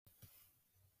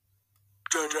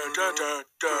Welcome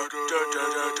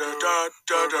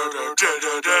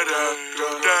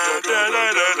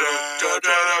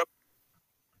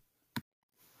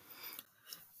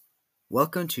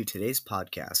to today's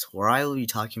podcast, where I will be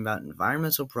talking about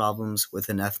environmental problems with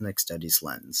an ethnic studies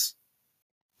lens.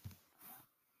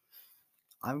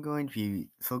 I'm going to be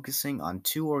focusing on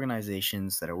two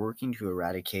organizations that are working to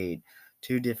eradicate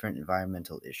two different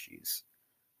environmental issues.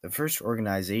 The first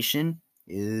organization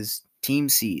is Team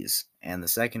Seas, and the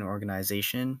second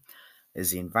organization is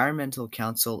the Environmental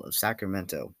Council of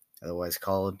Sacramento, otherwise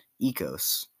called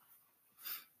ECOS.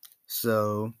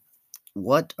 So,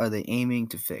 what are they aiming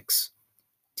to fix?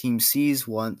 Team Seas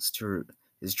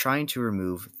is trying to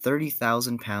remove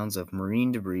 30,000 pounds of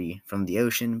marine debris from the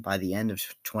ocean by the end of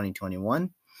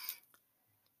 2021,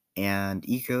 and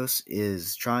ECOS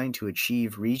is trying to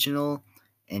achieve regional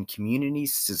and community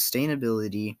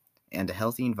sustainability and a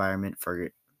healthy environment for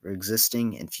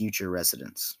existing and future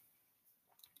residents.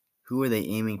 Who are they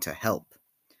aiming to help?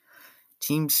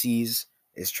 Team Seas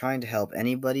is trying to help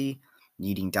anybody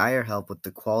needing dire help with the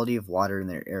quality of water in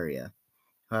their area.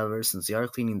 However, since they are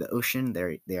cleaning the ocean,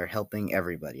 they are helping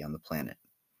everybody on the planet.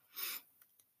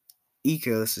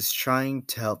 ECOS is trying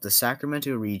to help the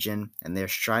Sacramento region, and they're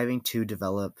striving to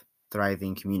develop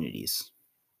thriving communities.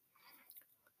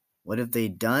 What have they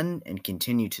done and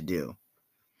continue to do?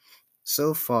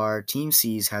 So far, Team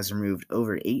Seas has removed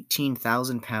over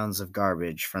 18,000 pounds of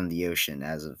garbage from the ocean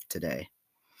as of today.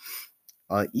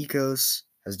 ECOS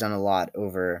has done a lot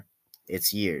over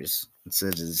its years, since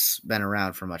it has been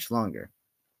around for much longer.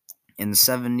 In the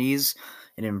 70s,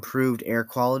 it improved air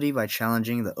quality by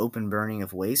challenging the open burning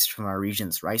of waste from our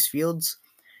region's rice fields.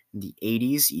 In the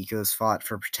 80s, ECOS fought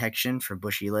for protection for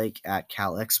Bushy Lake at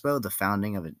Cal Expo, the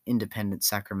founding of an independent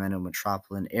Sacramento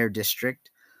metropolitan air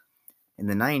district. In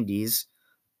the 90s,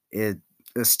 it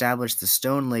established the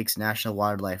Stone Lakes National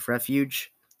Wildlife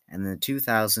Refuge, and in the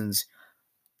 2000s,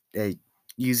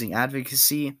 using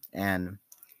advocacy and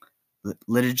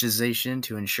litigation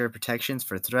to ensure protections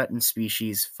for threatened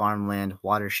species, farmland,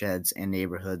 watersheds, and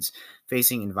neighborhoods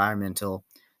facing environmental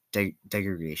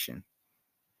degradation.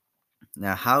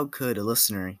 Now, how could a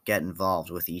listener get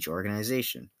involved with each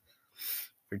organization?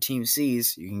 For Team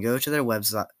Seas, you can go to their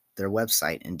website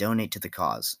and donate to the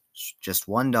cause. Just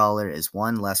 $1 is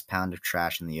one less pound of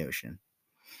trash in the ocean.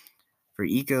 For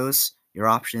ECOS, your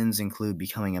options include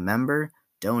becoming a member,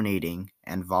 donating,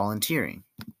 and volunteering.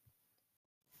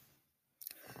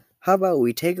 How about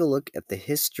we take a look at the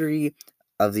history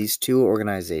of these two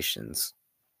organizations?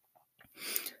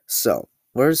 So,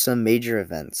 what are some major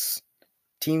events?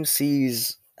 Team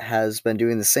Seas has been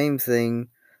doing the same thing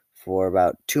for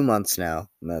about 2 months now,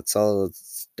 and that's all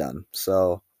it's done.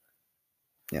 So,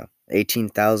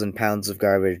 18,000 pounds of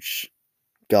garbage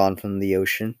gone from the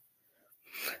ocean.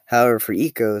 However, for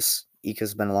ECOS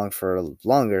has been along for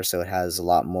longer, so it has a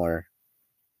lot more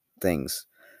things.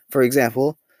 For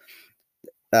example,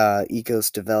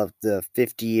 ECOS developed the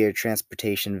 50-year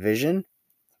transportation vision.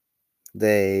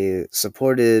 They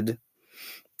supported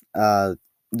the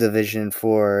vision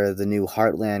for the new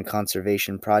Heartland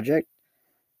Conservation Project,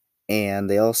 and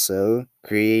they also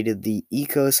created the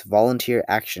ECOS Volunteer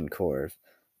Action Corps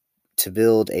to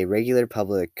build a regular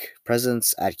public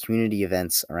presence at community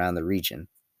events around the region.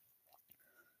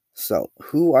 So,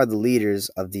 who are the leaders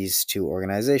of these two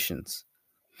organizations?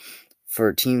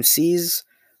 For Team Seas,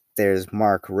 there's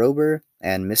Mark Rober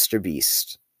and Mr.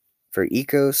 Beast. For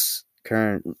ECOS,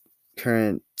 current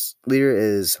leader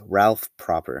is Ralph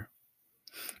Proper.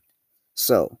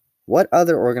 So, what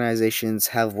other organizations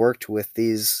have worked with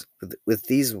these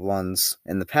ones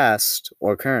in the past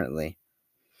or currently?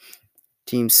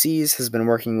 Team Seas has been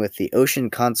working with the Ocean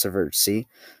Conservancy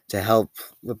to help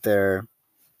with their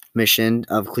mission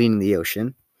of cleaning the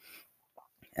ocean,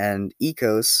 and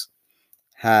ECOS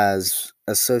has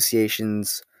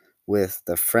associations with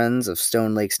the Friends of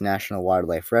Stone Lakes National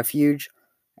Wildlife Refuge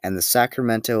and the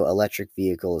Sacramento Electric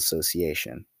Vehicle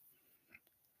Association.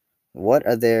 What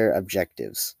are their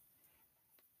objectives?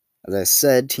 As I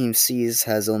said, Team Seas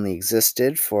has only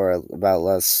existed for about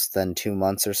less than 2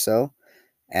 months or so,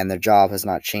 and their job has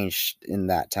not changed in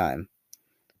that time.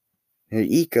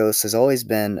 ECOS has always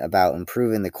been about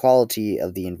improving the quality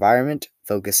of the environment,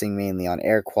 focusing mainly on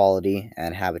air quality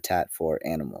and habitat for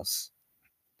animals.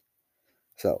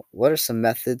 So, what are some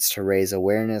methods to raise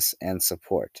awareness and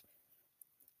support?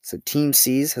 So, Team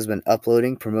Seas has been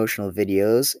uploading promotional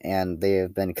videos, and they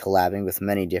have been collabing with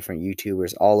many different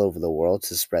YouTubers all over the world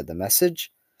to spread the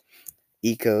message.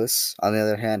 ECOS, on the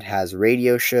other hand, has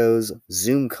radio shows,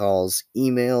 Zoom calls,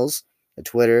 emails, a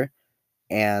Twitter,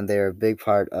 and they're a big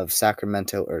part of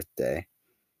Sacramento Earth Day.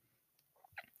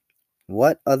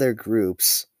 what other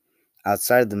groups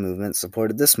outside of the movement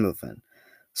supported this movement?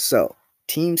 So,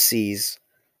 Team Seas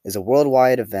is a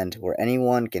worldwide event where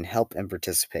anyone can help and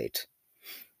participate.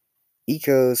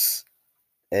 ECOS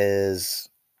is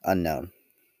unknown.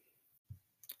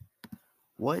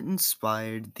 What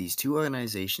inspired these two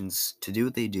organizations to do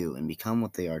what they do and become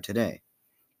what they are today?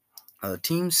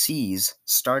 Team Seas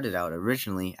started out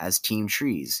originally as Team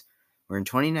Trees, where in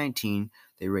 2019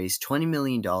 they raised $20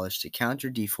 million to counter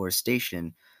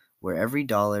deforestation, where every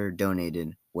dollar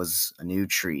donated was a new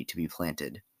tree to be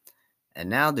planted. And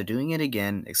now they're doing it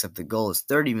again, except the goal is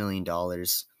 $30 million,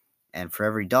 and for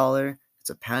every dollar,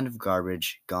 it's a pound of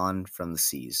garbage gone from the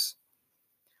seas.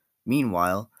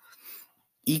 Meanwhile,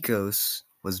 ECOS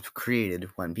was created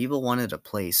when people wanted a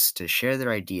place to share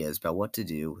their ideas about what to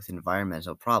do with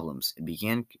environmental problems. It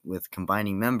began with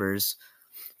combining members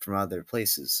from other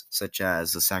places, such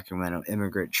as the Sacramento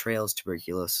Immigrant Trails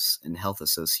Tuberculosis and Health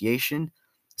Association,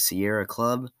 the Sierra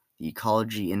Club, the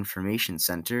Ecology Information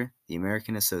Center, the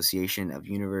American Association of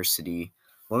University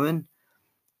Women,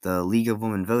 the League of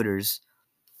Women Voters,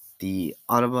 the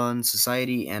Audubon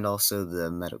Society, and also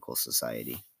the Medical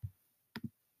Society.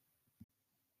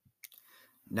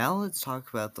 Now let's talk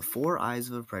about the 4 eyes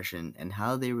of oppression and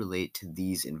how they relate to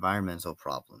these environmental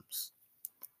problems.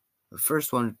 The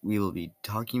first one we will be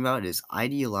talking about is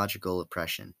ideological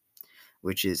oppression,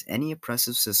 which is any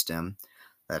oppressive system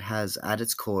that has at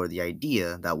its core the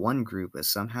idea that one group is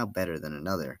somehow better than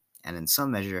another, and in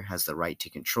some measure has the right to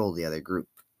control the other group.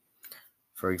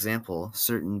 For example,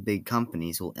 certain big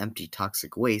companies will empty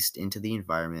toxic waste into the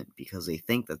environment because they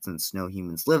think that since no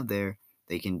humans live there,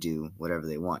 they can do whatever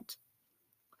they want.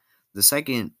 The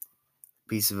second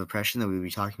piece of oppression that we'll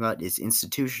be talking about is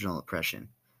institutional oppression,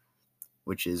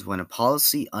 which is when a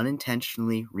policy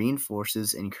unintentionally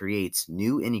reinforces and creates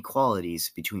new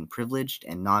inequalities between privileged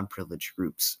and non-privileged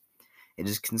groups. It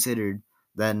is considered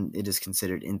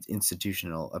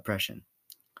institutional oppression.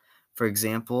 For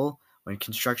example, when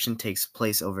construction takes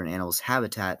place over an animal's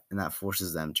habitat and that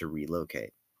forces them to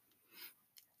relocate.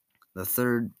 The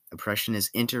third oppression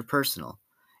is interpersonal.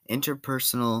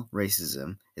 Interpersonal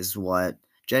racism is what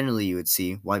generally you would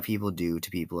see white people do to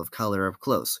people of color up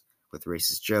close, with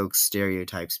racist jokes,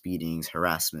 stereotypes, beatings,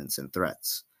 harassments, and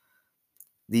threats.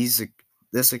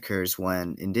 This occurs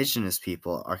when indigenous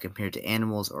people are compared to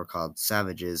animals or called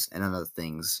savages and other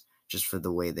things just for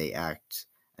the way they act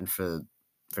and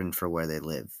for where they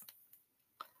live.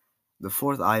 The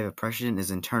fourth eye of oppression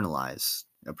is internalized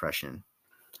oppression,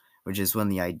 which is when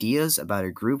the ideas about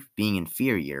a group being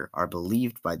inferior are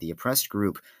believed by the oppressed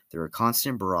group through a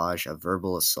constant barrage of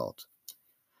verbal assault.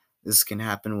 This can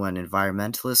happen when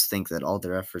environmentalists think that all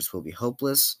their efforts will be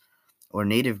hopeless, or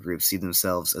native groups see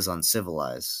themselves as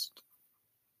uncivilized.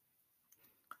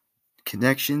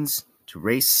 Connections to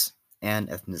race and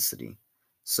ethnicity.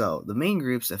 So, the main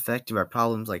groups affected by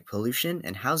problems like pollution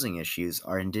and housing issues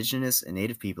are indigenous and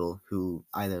native people who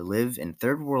either live in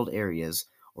third world areas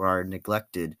or are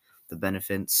neglected the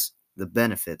benefits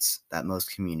that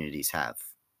most communities have.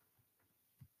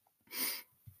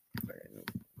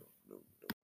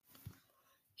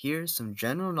 Here's some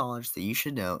general knowledge that you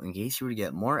should know in case you were to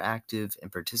get more active in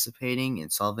participating in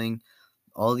solving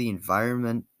all the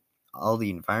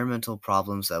environmental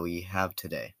problems that we have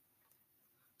today.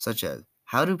 Such as,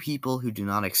 how do people who do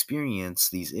not experience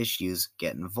these issues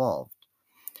get involved?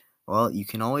 Well, you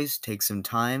can always take some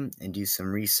time and do some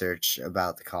research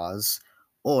about the cause,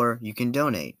 or you can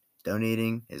donate.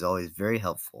 Donating is always very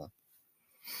helpful.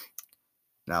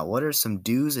 Now, what are some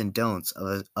do's and don'ts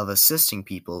of assisting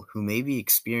people who may be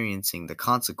experiencing the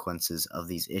consequences of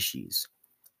these issues?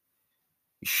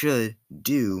 You should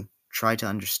try to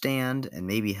understand and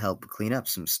maybe help clean up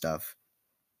some stuff,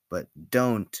 but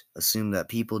don't assume that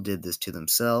people did this to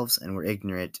themselves and were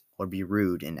ignorant or be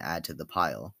rude and add to the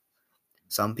pile.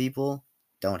 Some people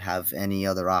don't have any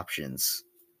other options.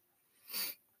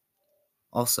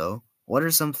 Also, what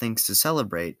are some things to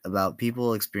celebrate about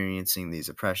people experiencing these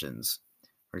oppressions?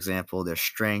 For example, their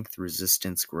strength,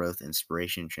 resistance, growth,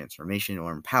 inspiration, transformation,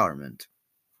 or empowerment.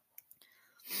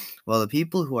 Well, the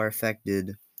people who are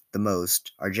affected the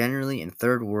most are generally in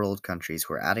third world countries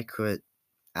where adequate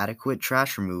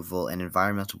trash removal and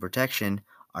environmental protection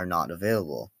are not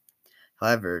available.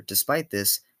 However, despite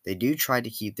this, they do try to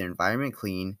keep their environment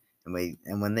clean,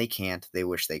 and when they can't, they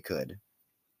wish they could.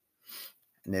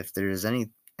 And if there is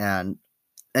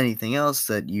anything else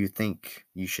that you think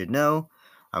you should know,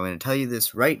 I'm going to tell you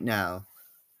this right now.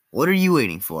 What are you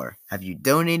waiting for? Have you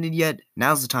donated yet?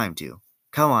 Now's the time to.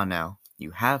 Come on now.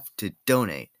 You have to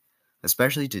donate,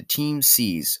 especially to Team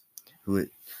Seas,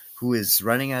 who is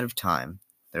running out of time.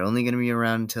 They're only going to be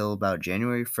around until about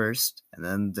January 1st, and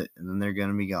then they're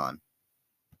going to be gone.